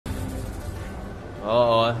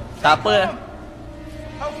Oh, tak apa.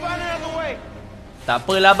 Tak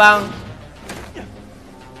apalah bang.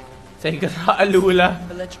 Saya gerak dulu lah.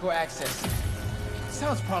 Electrical access.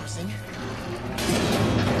 Sounds promising. I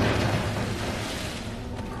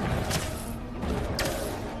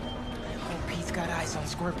hope he's got eyes on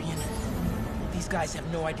Scorpion. These guys have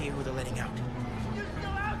no idea who they're letting out. You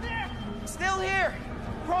still out there? Still here.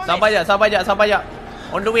 Sabar jap.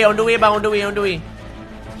 On the way bang, on the way.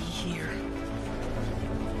 Here.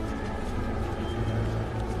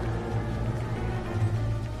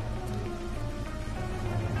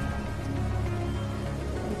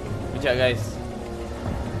 Sekejap guys.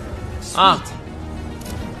 Sweet.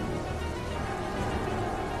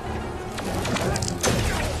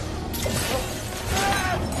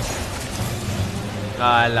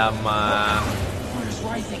 Alamak. Water's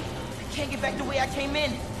rising. I can't get back the way I came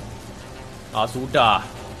in. Sudah.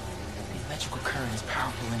 The electrical current is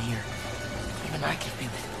powerful in here. Even I can feel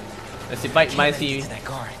it. Nasib baik masih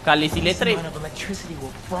kali si elektrik. This amount of electricity will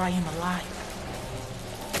fry him alive.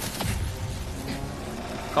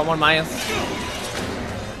 Come on, Miles.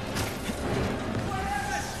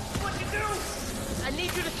 What you do? I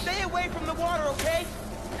need you to stay away from the water, okay?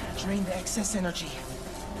 Drain the excess energy.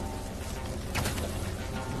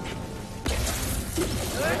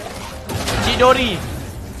 Chidori.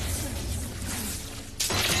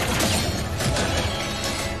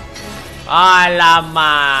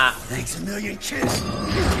 Alamak. Thanks a million, kid.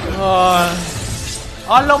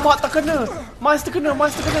 Alamak, tak kena. Miles terkena.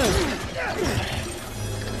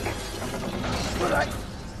 But I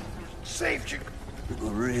saved you.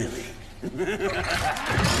 Really?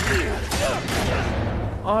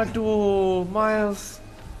 Aduh, Miles.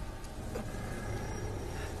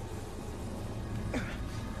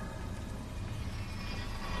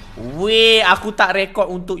 Weh, aku tak rekod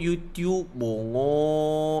untuk YouTube.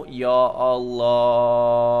 Bongok. Ya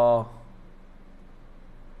Allah.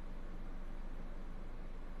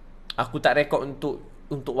 Aku tak rekod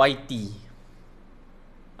untuk YT.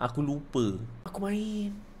 Aku lupa. Aku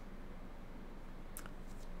main.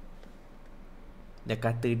 Dia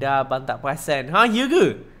kata dah, abang tak perasan. Ha, ya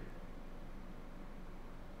ke?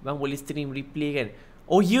 Bang boleh stream replay kan?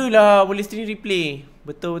 Oh, iyalah, boleh stream replay.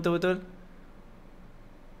 Betul.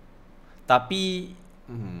 Tapi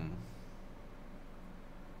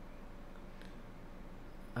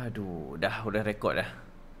aduh, udah rekod dah.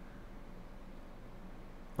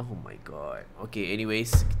 Oh my god. Okay,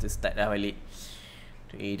 anyways, kita start dah balik.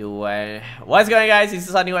 3, 2, 1. What's going on guys? This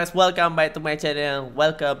is Sunny. Welcome back to my channel.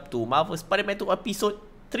 Welcome to Marvel Spiderman 2 episode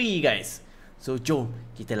 3 guys. So jom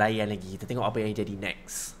kita layan lagi. Kita tengok apa yang jadi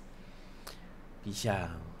next.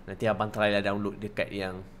 Pisang. Nanti abang try lah download dekat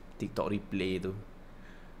yang TikTok replay tu.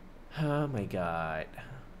 Oh my god.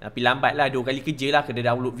 Tapi lambat lah, 2 kali kerja lah.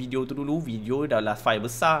 Kena download video tu dulu. Video dah file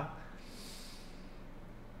besar.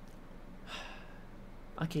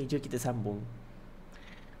 Okay, jom kita sambung.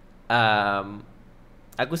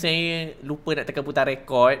 Aku sebenarnya lupa nak tekan putar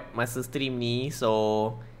record masa stream ni.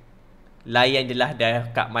 So layan je lah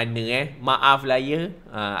dah kat mana Maaf lah ya.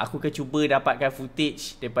 Aku akan cuba dapatkan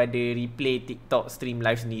footage daripada replay TikTok stream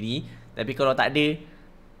live sendiri. Tapi kalau tak ada,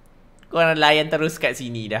 korang layan terus kat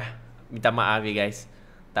sini dah. Minta maaf ya guys.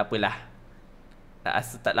 Tak apalah.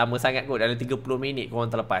 Tak lama sangat kot. Dalam 30 minit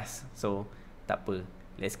korang terlepas. So tak apa.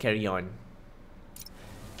 Let's carry on.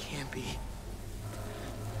 Can't be.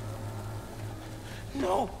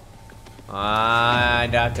 No.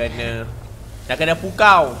 Dah kena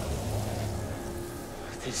pukau.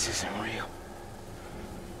 This isn't real.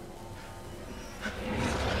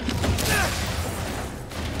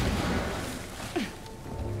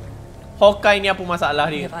 Hawkeye ni apa masalah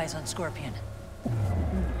dia? Eyes on Scorpion.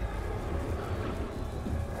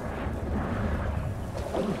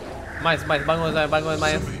 Miles, bangun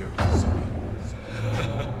Miles.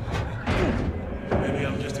 Maybe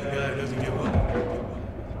I'm just a guy who doesn't give up.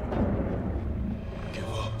 Give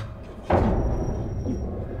up.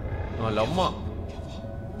 Alamak.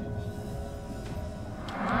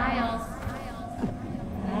 Miles.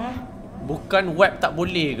 Bukan web tak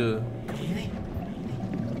boleh ke?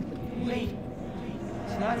 Wait.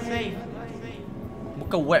 It's not safe.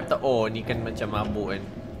 Bukan web tak. Oh, ni kan macam mabuk kan.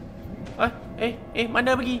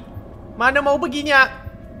 Mana pergi? Mana mau perginya?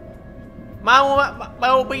 Mau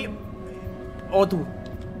pergi. Oh tu.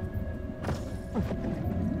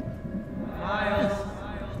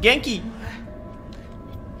 Genki.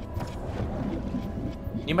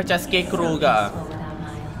 Ni macam Scarecrow ke?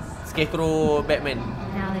 Scarecrow Batman.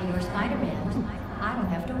 Now that you're Spiderman, I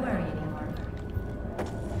don't have to worry anymore.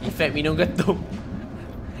 Efek minum ketum.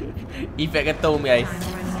 Efek ketum guys.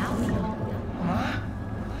 I'm running out.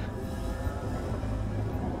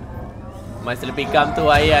 masa lebih gam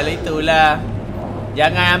tu ayah lah itulah.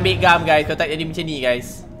 Jangan ambil gam guys, kau tak jadi macam ni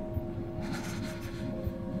guys.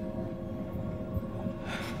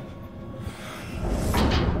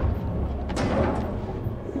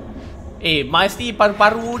 Miles ni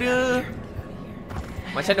paru-paru dia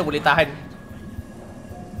macam mana boleh tahan?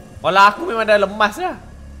 Kalau aku memang dah lemas lah.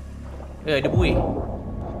 Ada buih.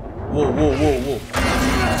 Wow.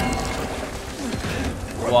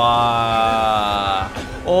 Wah,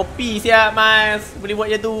 OP siap Miles. Boleh buat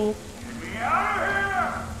macam tu.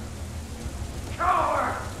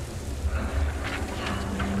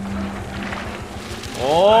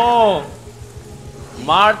 Oh,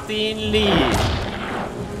 Martin Lee.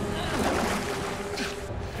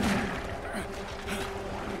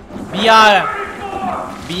 Biar.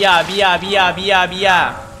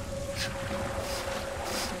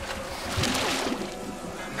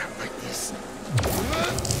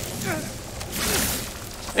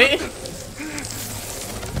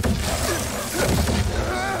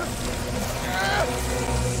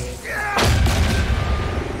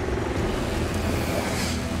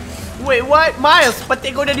 Wait, what? Miles,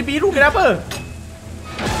 petik kau jadi biru kenapa?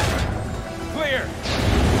 Clear.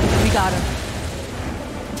 We got him.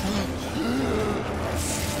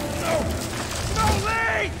 No,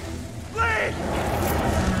 Lee!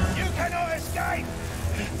 You cannot escape.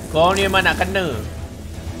 Kau ni memang nak kena.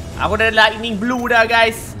 Aku dah lightning blue dah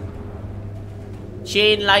guys.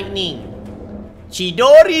 Chain lightning.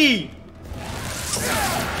 Chidori.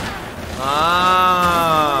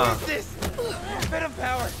 Venom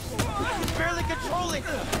power. I can barely control it.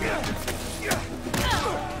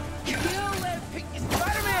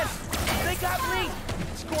 Spiderman! They got me.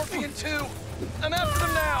 Scorpion too. I'm after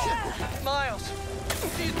them now. Miles,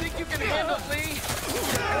 do you think you can handle Lee?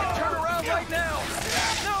 Turn around right now.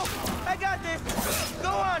 No, I got this.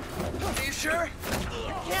 Go on. Are you sure?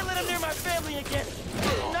 I can't let him near my family again.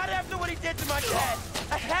 Not after what he did to my dad.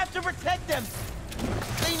 I have to protect them.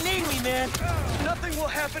 They need me, man. Nothing will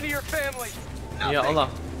happen to your family. Nothing. Ya Allah.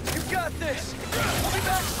 You got this. I'll be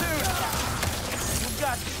back soon. You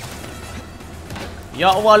got this. Ya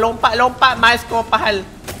Allah, lompat Miles kau pahal.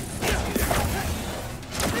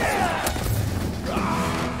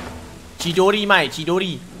 Chidori Mai,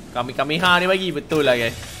 Chidori. Kamehameha dia bagi, betul lah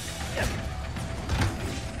guys.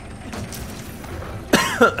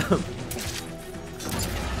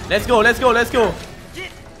 Let's go.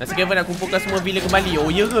 Nasi Kevin nak kumpulkan semua villain kembali. Oh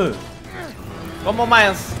ya ke? Come on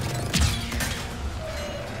Miles.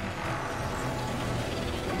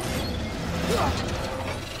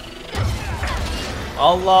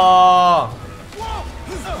 Allah.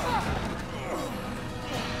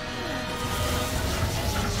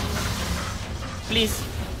 Please.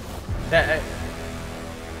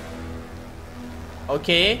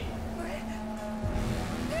 Okay.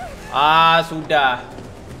 Sudah.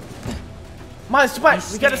 Miles, cepat.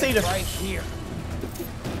 We gotta save them. Right here.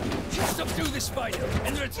 Subdue the spider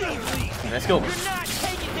and let's leave. Let's go. You're not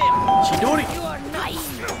taking them. Chidori. You are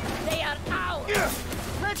naive. They are ours.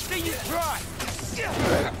 Let's see you try.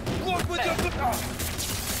 Walk with the.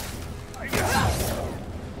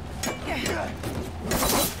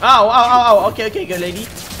 Ow. Okay, good lady.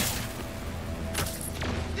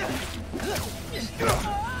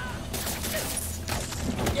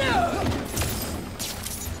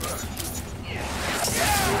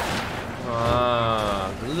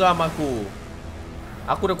 Geram aku.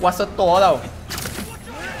 Aku dah kuasa Thor tau.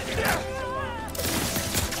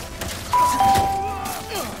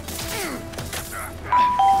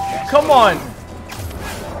 Come on.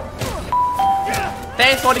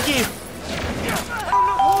 Thanks for the gift. I don't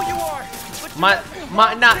know who you are, but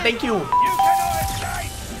Mak nak, thank you. you cannot escape.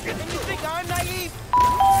 And you think I'm naive?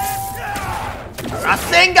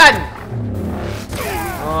 Rasengan.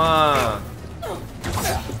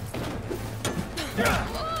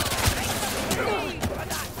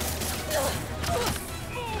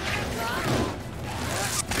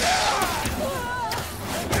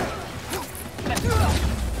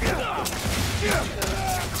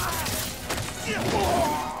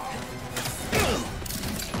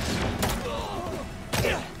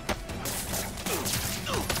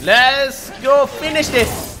 Let's go finish this.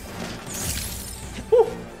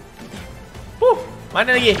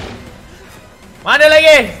 Mana lagi? Mana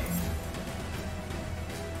lagi?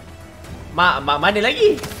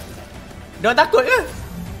 Diorang takut ke?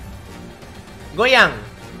 Goyang.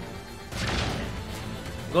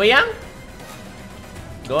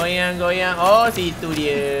 Oh, situ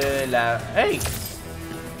dia lah. Hey.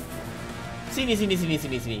 Sini.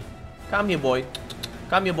 Come here boy.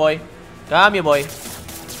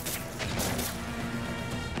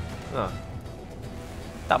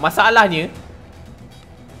 Tak masalahnya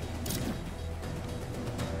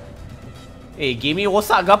Game ni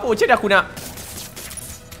rosak ke apa? Macam mana aku nak?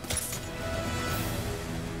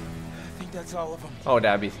 I think that's all of them. Oh,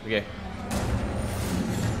 dah habis. Okay.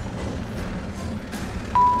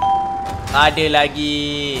 Ada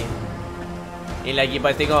lagi. Ni lagi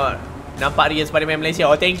pas tengok. Nampak dia Spiderman Malaysia.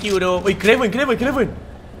 Oh, thank you tu. Oi, kraven. Kenapa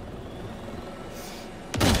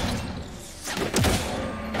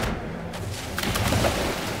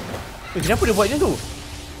dia buat macam tu?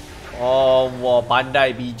 Oh, wah,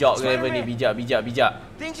 pandai bijak kraven ni. Bijak.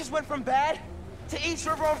 Things just went from bad to East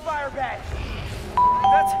River on fire bad.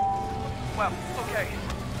 That's... Well, okay.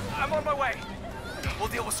 I'm on my way. We'll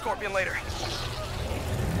deal with Scorpion later.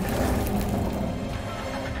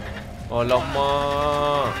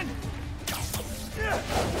 Alamak.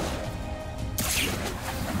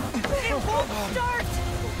 It won't start!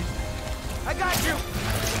 I got you!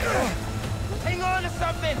 Hang on to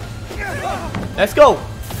something! Let's go.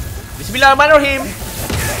 Bismillahirrahmanirrahim.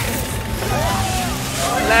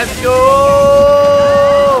 Let's go.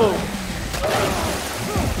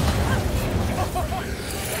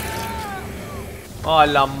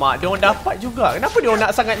 Alamak, dia orang dapat juga. Kenapa dia orang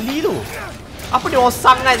nak sangat Lee tu? Apa dia orang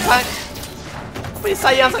sangat? Apa dia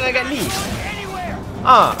sayang sangat kat Lee?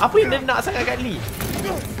 Apa yang dia nak sangat kat Lee?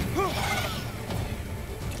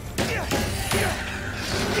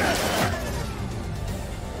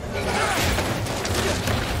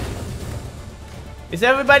 Is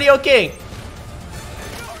everybody okay?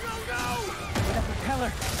 That propeller!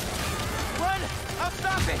 Run! I'll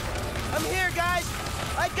stop it! I'm here, guys!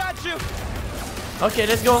 I got you! Okay,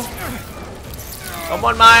 let's go. Come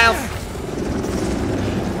on, Miles.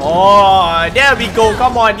 Oh, there we go.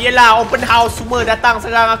 Come on. Yelah, open house semua datang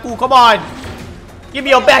serang aku. Come on. Give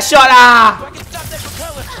me your best shot lah. So I can stop that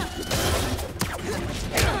propeller!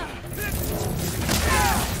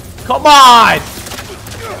 Come on.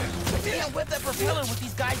 Can't whip that propeller with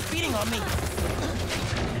these guys beating on me!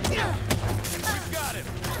 Got him!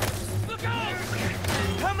 Look out!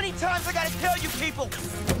 How many times I gotta tell you people?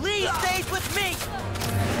 Lee stays with me!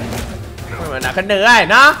 Nak kena kan,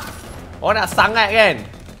 ha? Oh, nak sangat kan?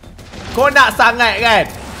 Kau nak sangat kan?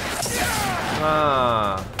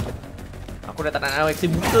 Aku dah tak nak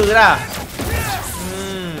aksi buka dah.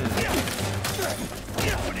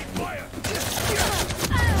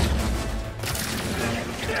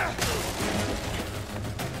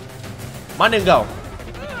 Mana kau?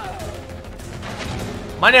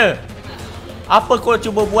 Mana? Apa kau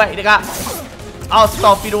cuba buat dekat?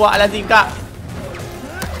 Astaghfirullahalazim, Kak.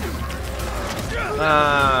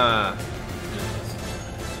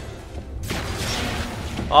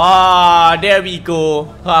 There we go.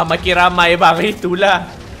 Makin ramai bang. Itulah.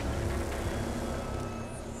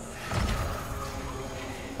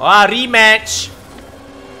 Rematch.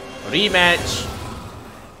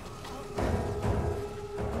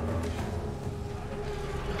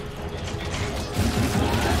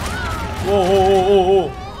 Oh.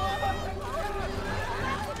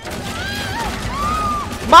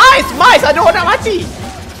 Miles, ada orang nak mati.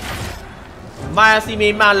 Miles ni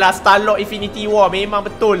memanglah Starlord Infinity War. Memang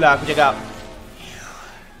betul lah aku cakap.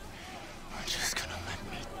 You're just gonna let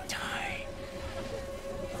me die.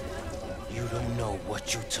 You don't know what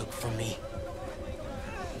you took from me.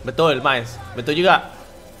 Betul, Miles. Betul juga.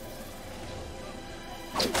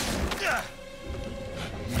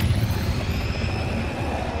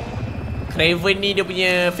 Kraven ni dia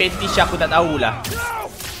punya fetish aku tak tahulah.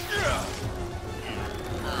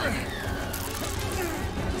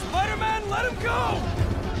 Spiderman, let him go!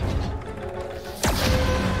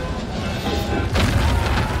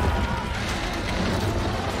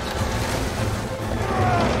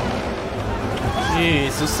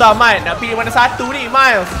 Susah Mat. Nak pilih mana satu ni,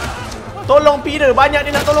 Miles. Tolong Peter. Banyak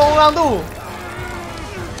dia nak tolong orang tu.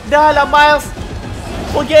 Dah lah, Miles.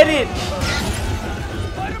 Forget it.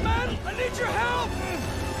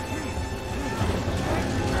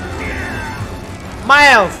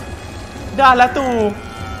 Miles, dah lah tu.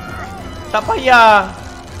 Tak payah.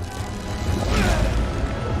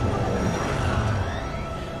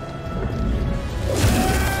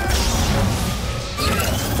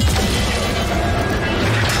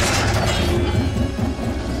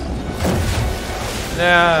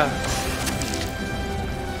 Nah.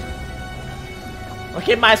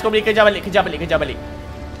 Okay, Miles, kau boleh kejar balik.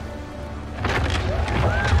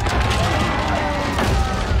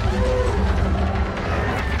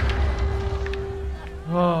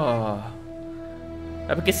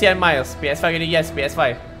 Tapi kesian Miles. PS5 kena yes,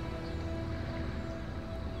 PS5.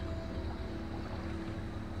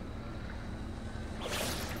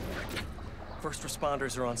 First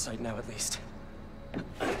responders are on site now at least.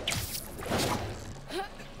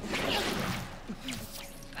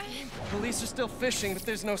 Police are still fishing, but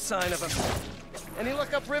there's no sign of him. Any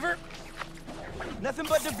luck upriver? Nothing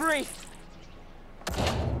but debris.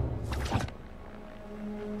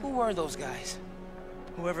 Who are those guys?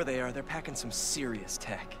 Whoever they are, they're packing some serious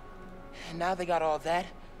tech. And now they got all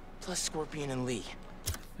that, plus Scorpion and Lee.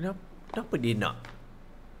 Kenapa dia nak?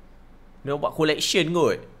 Dia buat collection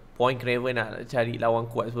kot. Point kraven nak cari lawan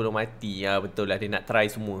kuat sebelum mati. Ya betul lah, dia nak try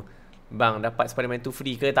semua. Bang, dapat Spiderman tu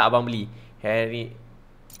free ke tak abang beli? Hari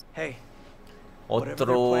Hey.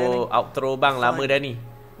 outro bang, lama dah ni.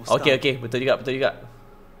 Okay, betul juga.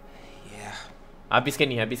 Yeah.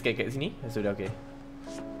 Habiskan kat sini. Sudah okay.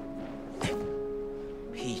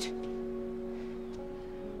 Pete.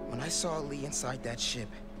 When I saw Lee inside that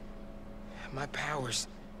ship, my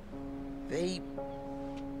powers, they...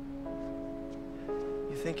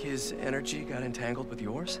 You think his energy got entangled with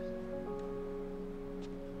yours?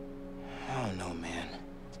 I don't know, man.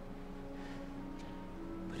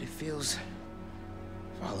 But it feels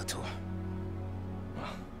volatile.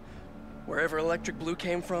 Well, wherever electric blue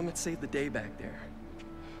came from, it saved the day back there.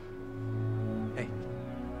 Hey.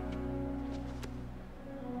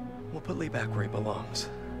 We'll put Lee back where he belongs.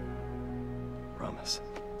 Promise.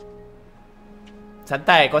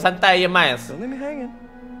 Santai, kau santai je Miles. Don't leave me hanging.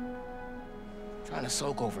 Trying to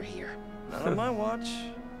soak over here. Not on my watch.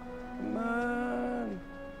 Come on.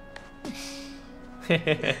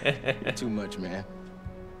 Too much, man.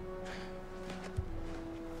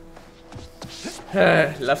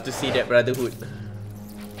 Love to see that brotherhood.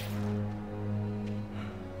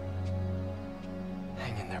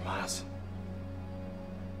 Hang in there, Miles.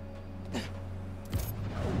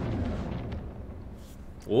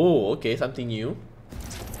 Oh, okay, something new.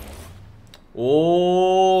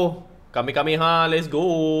 Oh, Kamehameha, let's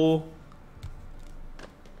go.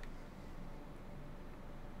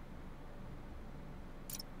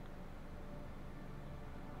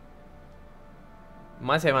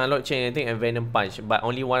 Must have unlocked chain anything and venom punch, but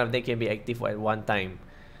only one of them can be active at one time.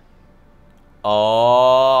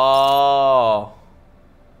 Oh,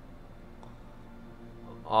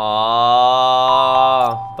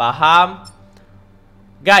 faham.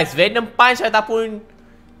 Guys, venom punch ataupun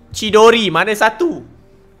Chidori, mana satu?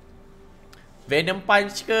 Venom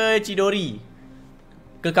punch ke Chidori?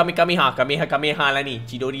 Ke Kamehameha? Kamehameha lah ni.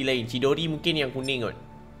 Chidori lain. Chidori mungkin yang kuning kot.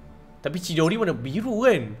 Tapi Chidori warna biru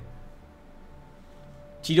kan?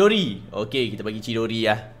 Chidori. Okay, kita bagi Chidori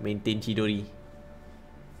lah. Maintain Chidori.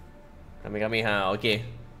 Kamehameha, okay.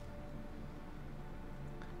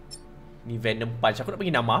 Ni Venom Punch. Aku nak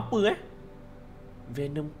bagi nama apa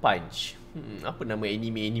Venom Punch. Apa nama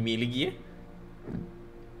anime lagi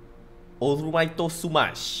Orumaito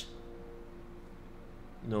Sumash.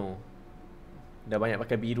 No. Dah banyak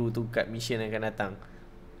pakai biru tu kat mission yang akan datang.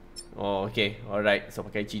 Oh, okay. Alright. So,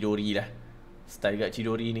 pakai Chidori lah. Style kat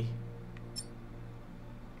Chidori ni.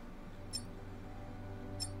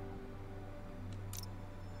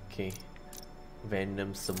 Okay.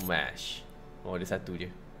 Venom Smash. Oh, ada satu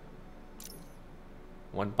je.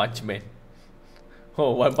 One Punch Man.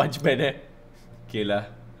 Oh, One Punch Man Okay lah.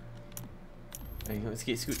 Tengok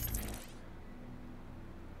sikit.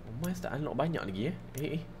 Oh, Miles tak unlock banyak lagi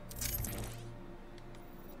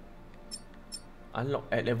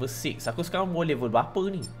Unlock at level 6. Aku sekarang mau level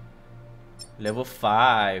berapa ni? Level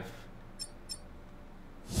 5.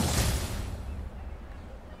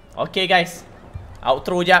 Okay guys,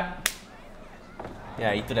 outro jap.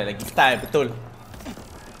 Ya, itu dah lagi style betul.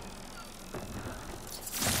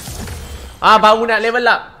 Baru nak level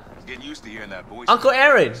up. Uncle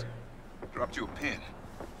Aaron dropped you a pin.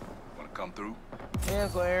 Wanna come through? Yeah,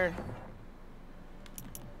 Uncle Aaron.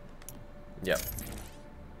 Yep.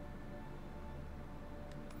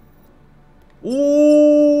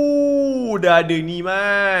 Dah ada ni,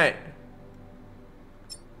 Mat.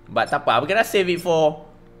 But tak apa, we gonna save it for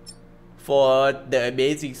the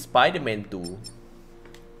Amazing Spiderman 2.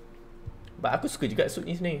 But aku suka juga suit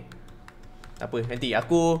ni sebenarnya. Tak apa, nanti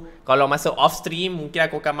aku kalau masa off stream mungkin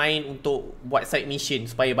aku akan main untuk buat side mission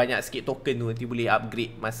supaya banyak sikit token tu, nanti boleh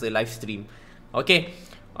upgrade masa live stream. Okay,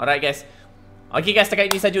 alright guys. Okay guys,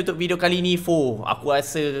 setakat ini saja untuk video kali ni. Aku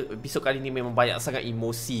rasa episod kali ni memang banyak sangat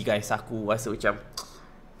emosi guys. Aku rasa macam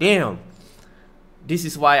damn, this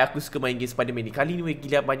is why aku suka main game Spiderman ni. Kali ni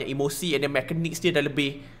gila banyak emosi, and then mechanics dia dah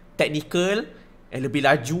lebih technical and lebih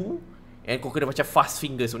laju, and kau kena macam fast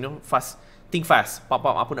fingers, you know, fast, think fast. Pop,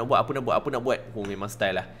 apa nak buat. Oh, memang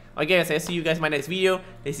style lah. Okay guys, I'll see you guys in my next video.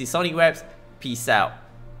 This is Sonic Webs. Peace out.